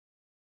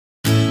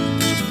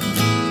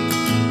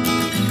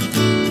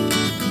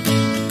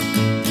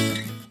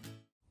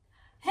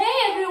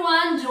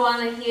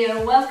Joana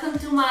here. Welcome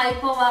to my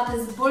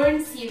Pilates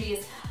Burn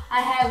series.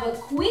 I have a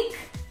quick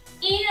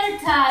inner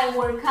thigh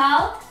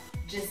workout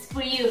just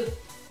for you.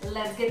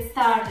 Let's get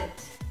started.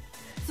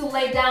 So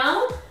lay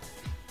down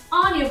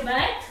on your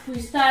back. We're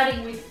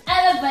starting with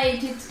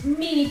elevated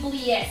mini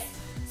pliés.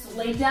 So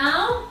lay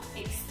down,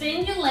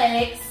 extend your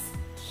legs,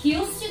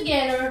 heels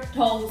together,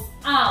 toes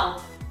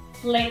out.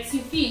 Flex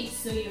your feet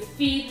so your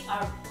feet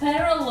are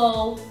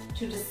parallel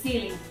to the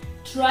ceiling.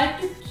 Try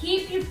to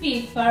keep your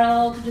feet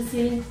parallel to the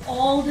ceiling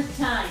all the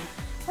time.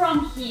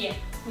 From here,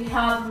 we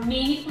have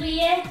mini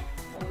plie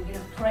and we're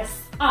gonna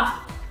press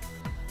up.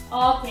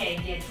 Okay,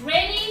 get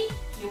ready.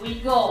 Here we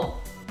go.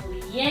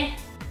 Plie,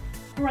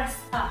 press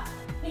up.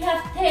 We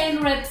have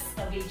 10 reps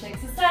of each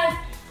exercise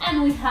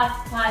and we have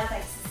 5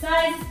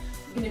 exercises.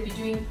 We're gonna be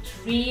doing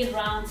 3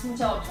 rounds in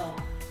total.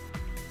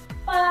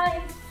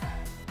 5,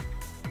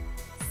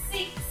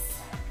 6,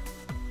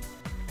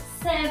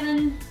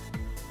 7,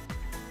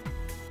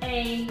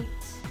 8,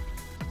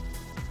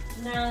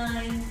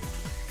 9,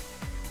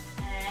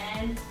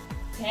 and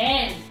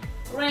 10.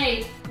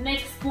 Great.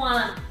 Next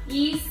one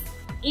is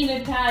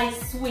inner thigh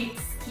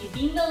sweeps.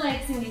 Keeping the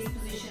legs in this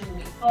position,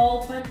 we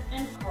open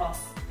and cross,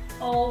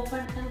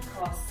 open and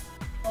cross,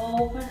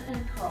 open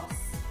and cross.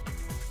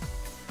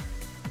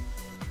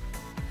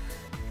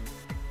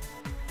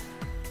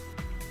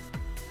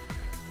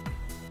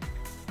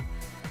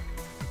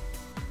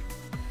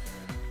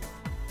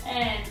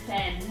 And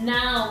 10.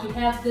 Now we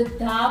have the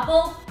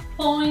double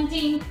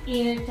pointing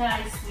inner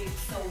thigh sweep.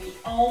 So we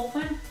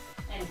open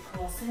and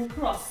cross,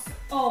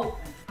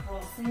 open,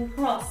 cross and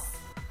cross.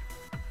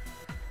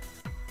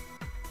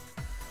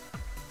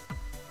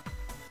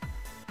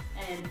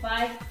 And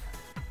 5,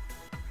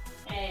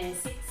 and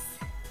 6,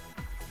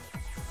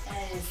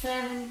 and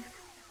 7,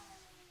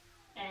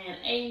 and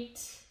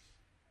 8,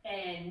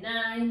 and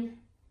 9,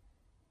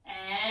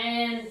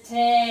 and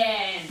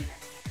 10.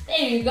 There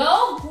you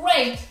go,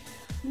 great.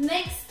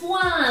 Next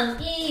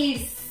one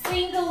is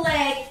single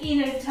leg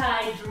inner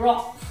thigh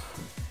drop.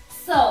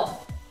 So,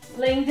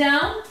 laying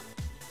down,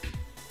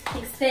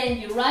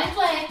 extend your right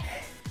leg,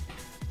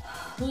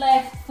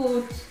 left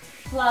foot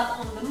flat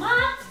on the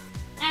mat,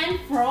 and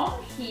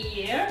from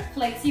here,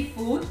 flex your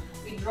foot,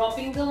 we're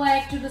dropping the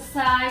leg to the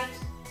side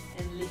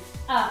and lift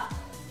up.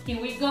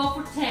 Here we go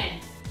for 10.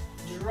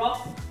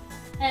 Drop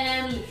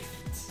and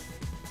lift,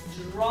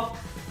 drop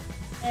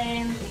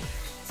and lift.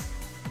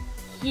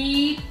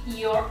 Keep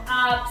your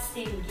abs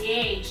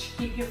engaged.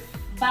 Keep your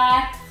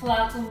back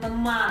flat on the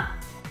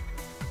mat.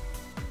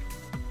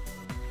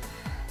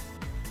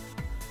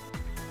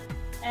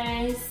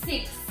 And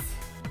 6,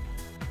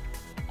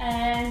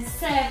 and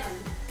 7,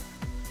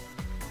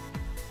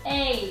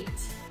 8,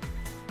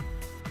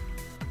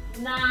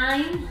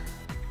 9,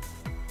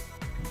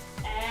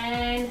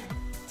 and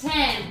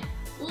 10.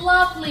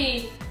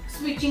 Lovely.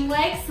 Switching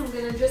legs. I'm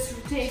gonna just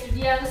rotate to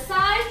the other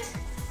side.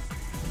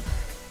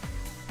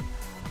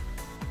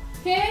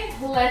 Okay,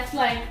 left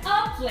leg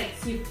up,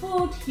 flex your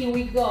foot. Here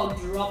we go.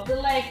 Drop the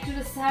leg to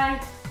the side,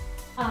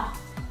 up,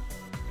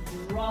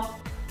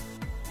 drop,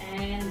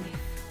 and lift.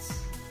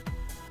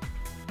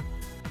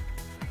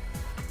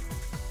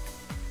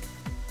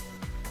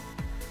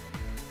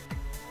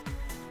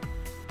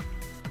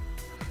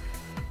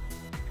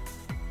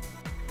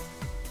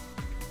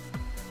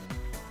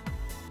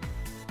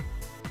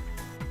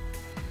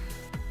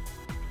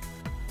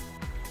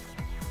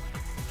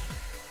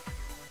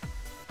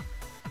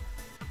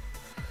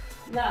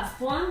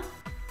 Last one.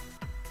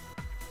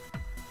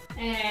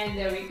 And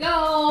there we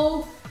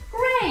go.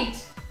 Great.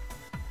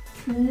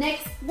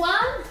 Next one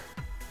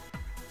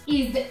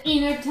is the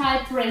inner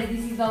thigh press. This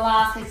is the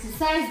last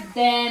exercise.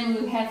 Then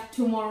we have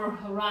 2 more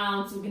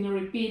rounds. We're gonna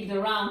repeat the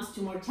rounds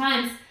 2 more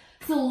times.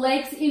 So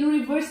legs in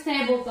reverse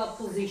tabletop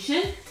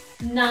position.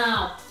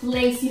 Now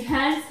place your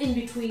hands in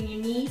between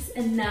your knees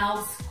and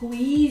now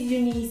squeeze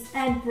your knees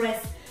and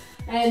press.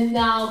 And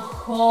now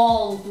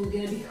hold. We're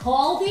gonna be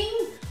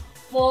holding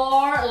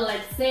for,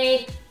 let's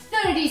say,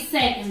 30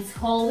 seconds.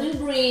 Hold and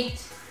breathe.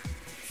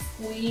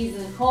 Squeeze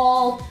and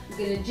hold. We're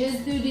gonna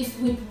just do this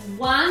with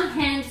one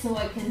hand so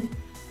I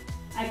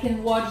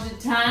can watch the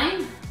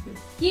time.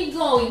 Keep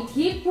going,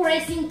 keep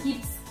pressing,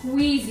 keep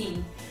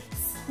squeezing.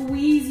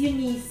 Squeeze your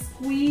knees,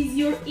 squeeze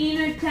your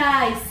inner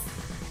thighs.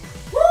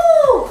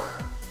 Woo!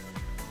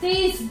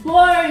 This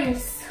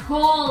burns.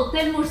 Hold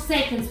 10 more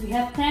seconds. We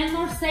have 10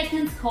 more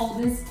seconds.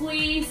 Hold and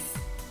squeeze.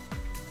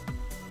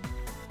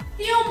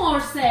 Few more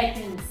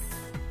seconds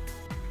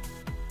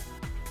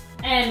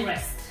and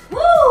rest.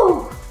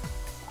 Woo!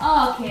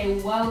 Okay,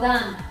 well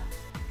done.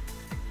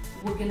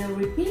 We're gonna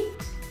repeat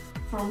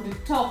from the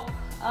top.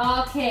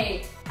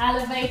 Okay,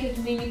 elevated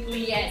mini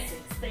pliés.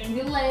 Extend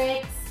your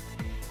legs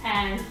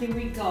and here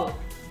we go.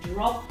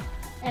 Drop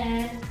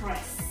and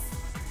press.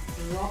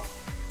 Drop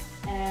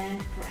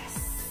and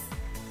press.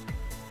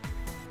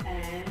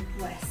 And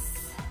press.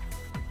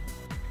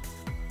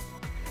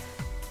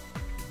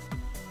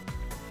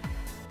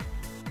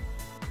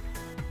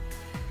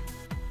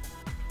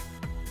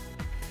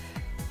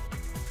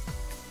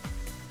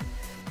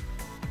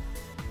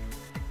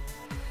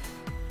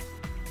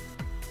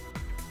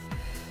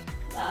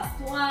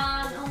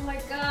 one. Oh my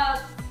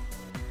God.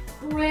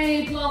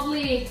 Great,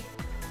 lovely.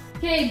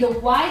 Okay, the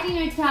wide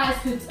inner thigh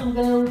sweeps. I'm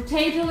gonna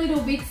rotate a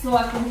little bit so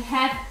I can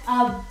have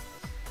a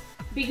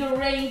bigger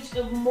range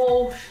of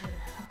motion.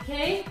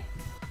 Okay?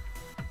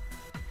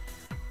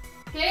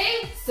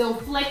 Okay, so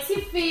flex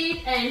your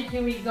feet and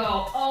here we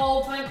go.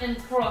 Open and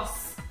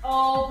cross.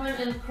 Open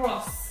and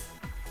cross.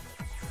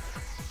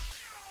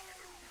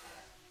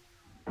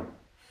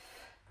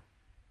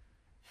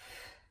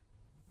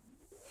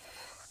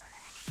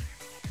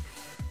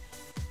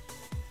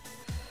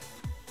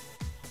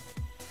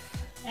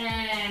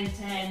 And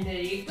 10, there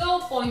you go.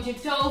 Point your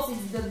toes.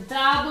 It's the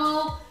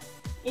double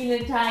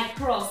inner thigh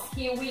cross.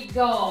 Here we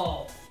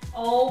go.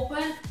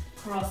 Open,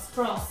 cross,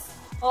 cross.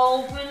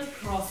 Open,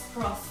 cross,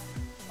 cross.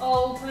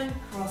 Open,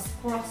 cross,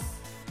 cross.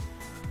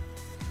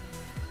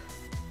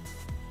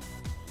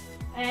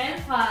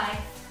 And 5,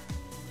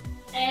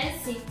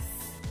 and 6,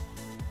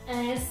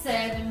 and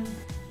 7,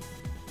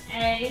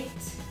 8,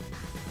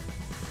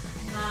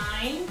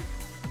 9,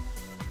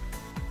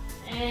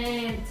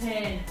 and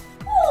 10.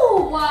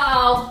 Oh,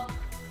 wow!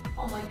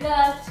 Oh my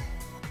God!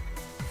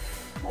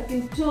 I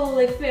can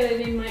totally feel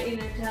it in my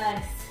inner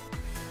thighs.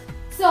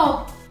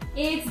 So,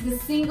 it's the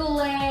single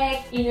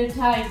leg inner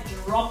thigh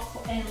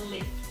drop and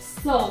lift.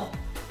 So,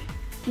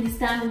 this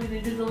time we're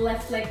going to do the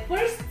left leg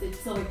first.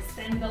 So,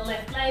 extend the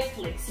left leg,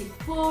 flex your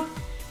foot,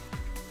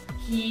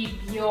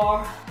 keep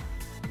your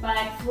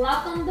back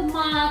flat on the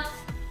mat,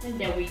 and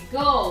there we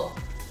go.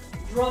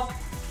 Drop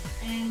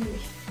and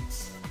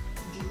lift.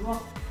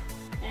 Drop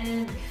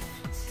and lift.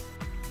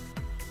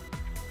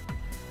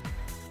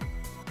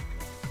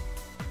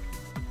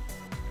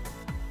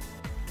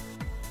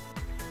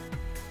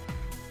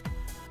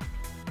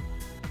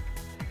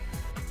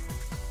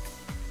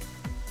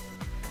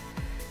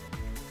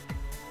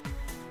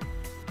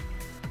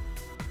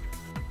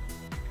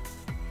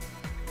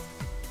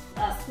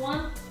 Last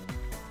one,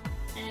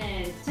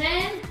 and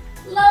 10,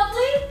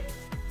 lovely.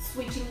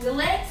 Switching the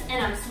legs,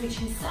 and I'm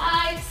switching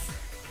sides.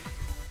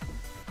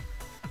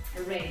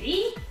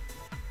 Ready,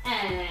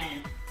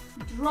 and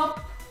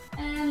drop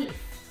and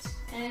lift,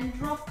 and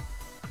drop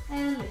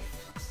and lift.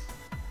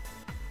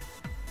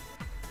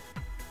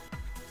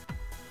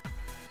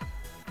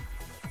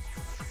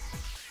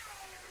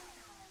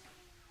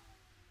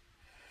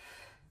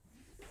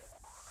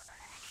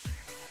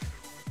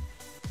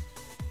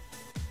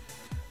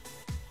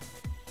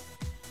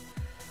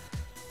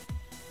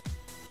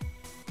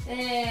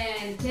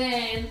 And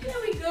 10, here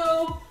we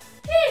go.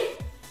 Okay,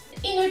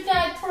 inner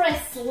thigh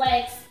press,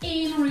 legs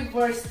in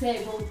reverse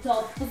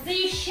tabletop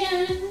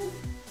position.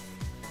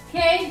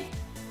 Okay,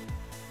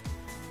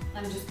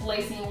 I'm just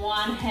placing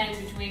one hand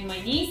between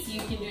my knees. You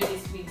can do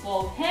this with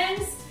both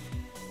hands.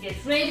 Get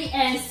ready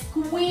and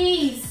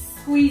squeeze.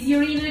 Squeeze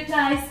your inner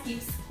thighs,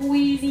 keep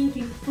squeezing,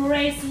 keep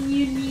pressing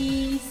your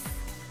knees.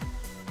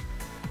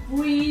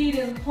 Breathe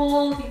and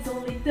hold, it's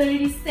only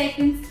 30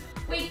 seconds.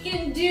 We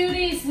can do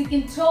this, we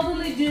can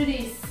totally do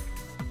this.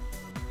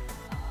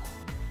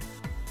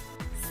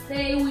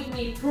 Stay with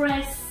me,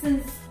 press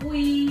and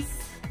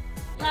squeeze.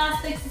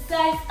 Last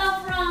exercise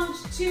of round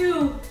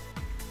 2.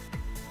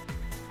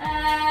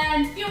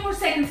 And few more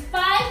seconds,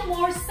 5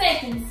 more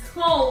seconds,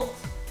 hold.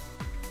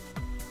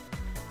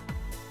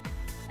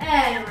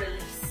 And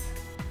release.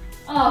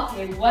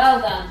 Okay,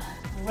 well done.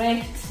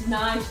 Great,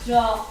 nice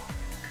job.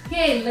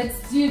 Okay,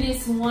 let's do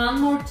this one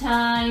more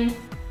time.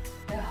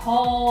 The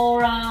whole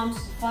round,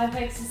 5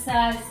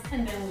 exercises,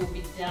 and then we'll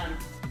be done.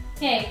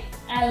 Okay,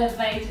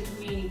 elevate it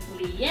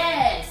meaningfully,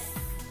 yes.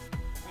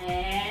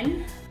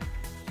 And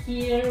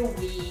here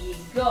we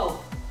go.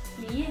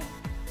 Here,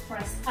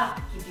 press up,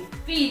 keep your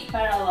feet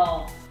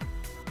parallel.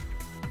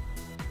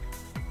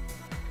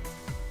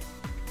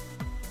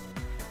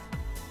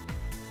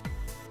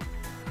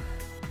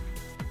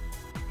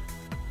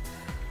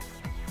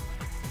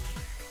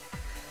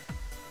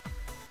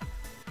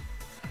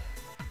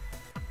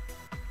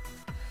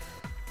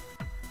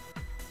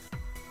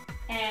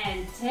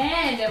 And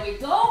 10, there we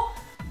go.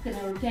 I'm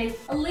gonna rotate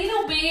a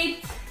little bit,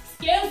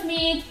 excuse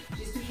me,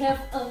 just to have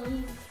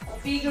a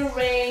bigger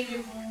range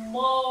of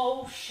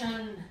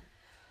motion.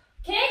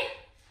 Okay?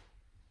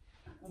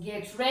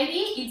 Get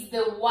ready, it's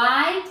the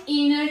wide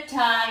inner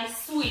thigh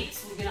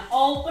sweeps. We're gonna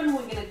open,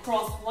 we're gonna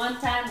cross one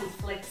time with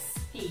flex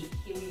feet.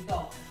 Here we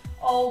go.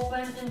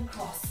 Open and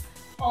cross,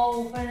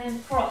 open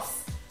and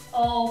cross,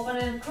 open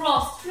and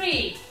cross.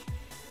 3,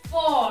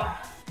 4,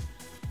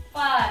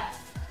 5,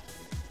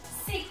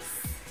 6,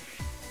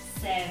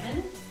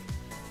 7,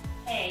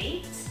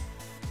 8,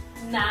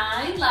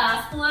 9,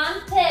 last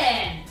one,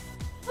 10.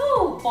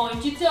 Woo,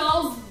 point your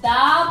toes,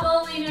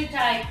 double inner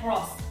thigh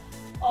cross.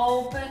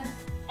 Open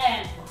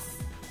and cross.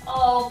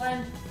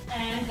 Open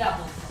and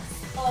double cross.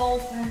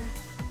 Open,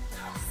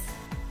 cross.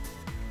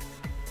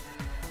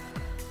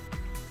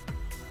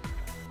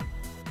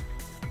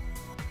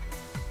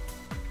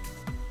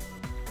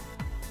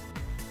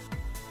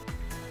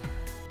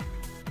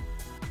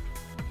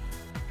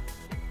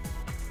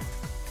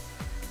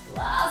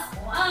 Last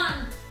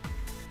one.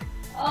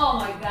 Oh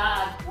my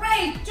God, great.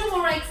 Great, 2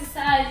 more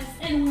exercises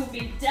and we'll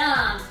be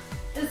done.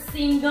 A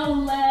single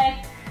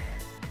leg,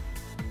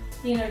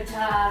 inner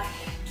thigh,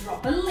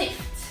 drop and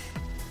lift.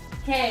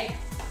 Okay,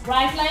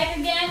 right leg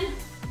again,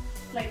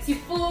 flex your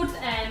foot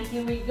and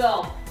here we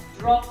go.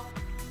 Drop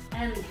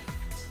and lift.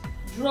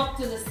 Drop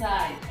to the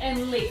side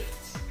and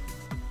lift.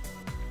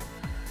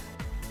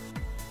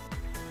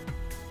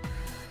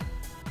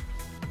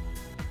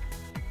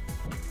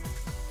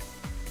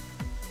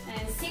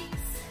 And 6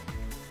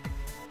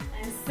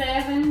 and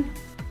 7,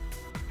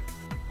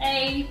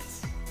 8,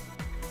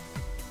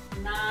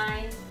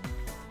 9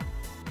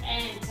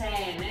 and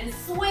 10 and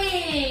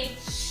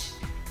switch.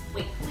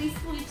 Quickly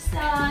switch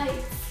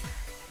sides.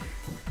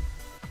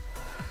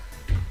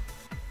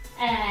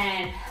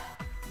 And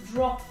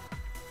drop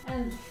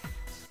and lift.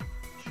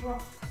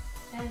 Drop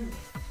and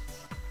lift.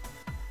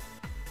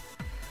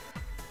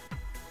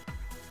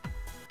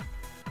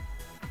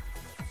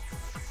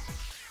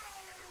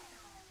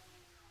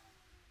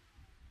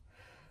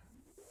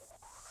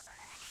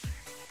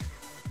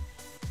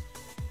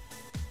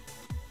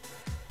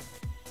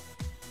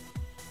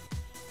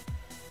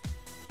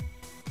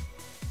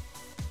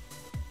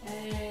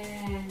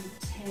 And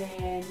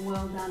 10,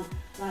 well done.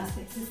 Last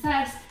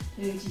exercise,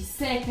 30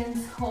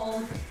 seconds,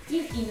 hold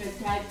in inner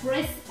thigh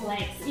press,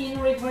 legs in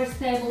reverse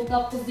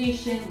tabletop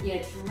position,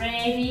 get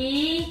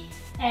ready,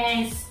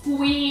 and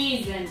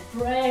squeeze and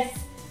press.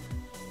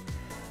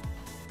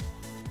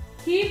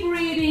 Keep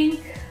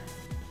breathing,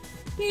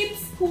 keep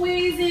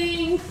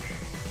squeezing.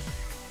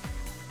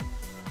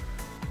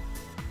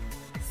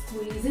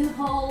 Squeeze and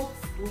hold,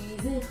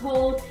 squeeze and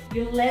hold.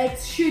 Your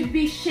legs should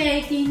be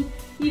shaking.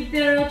 If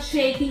they're not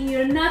shaking,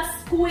 you're not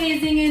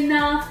squeezing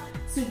enough.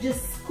 So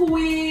just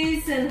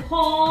squeeze and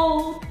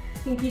hold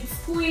and keep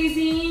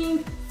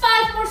squeezing.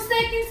 5 more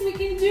seconds, we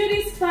can do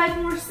this. 5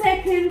 more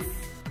seconds.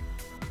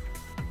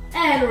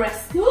 And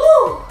rest.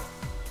 Ooh.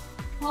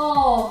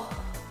 Oh,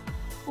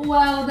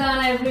 well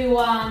done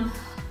everyone.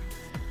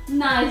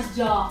 Nice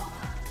job.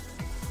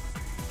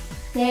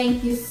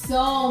 Thank you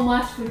so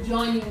much for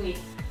joining me.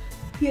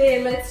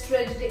 Okay, let's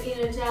stretch the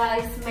inner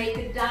thighs, make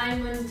a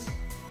diamond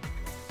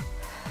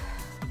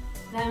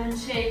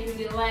shape with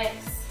your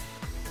legs.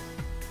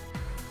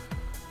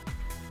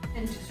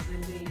 And just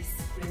release,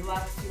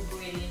 relax your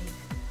breathing.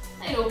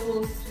 Little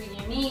pulses with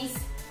your knees.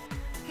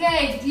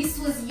 Okay, this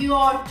was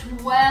your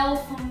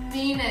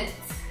 12-minute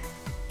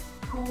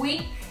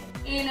quick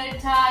inner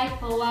thigh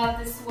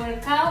Pilates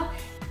workout.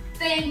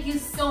 Thank you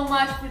so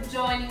much for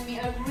joining me.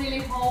 I really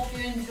hope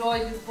you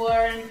enjoyed the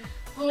burn.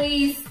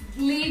 Please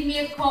leave me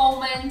a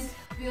comment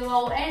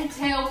below and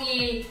tell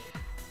me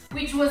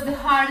which was the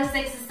hardest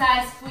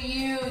exercise for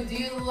you. Do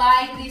you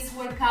like this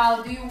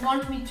workout? Do you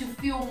want me to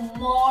film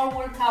more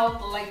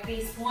workout like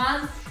this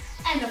one?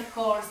 And of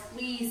course,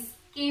 please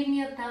give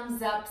me a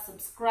thumbs up,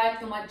 subscribe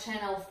to my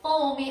channel,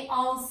 follow me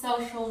on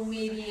social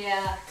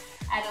media,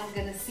 and I'm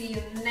gonna see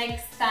you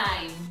next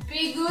time.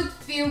 Be good,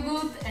 feel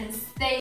good, and stay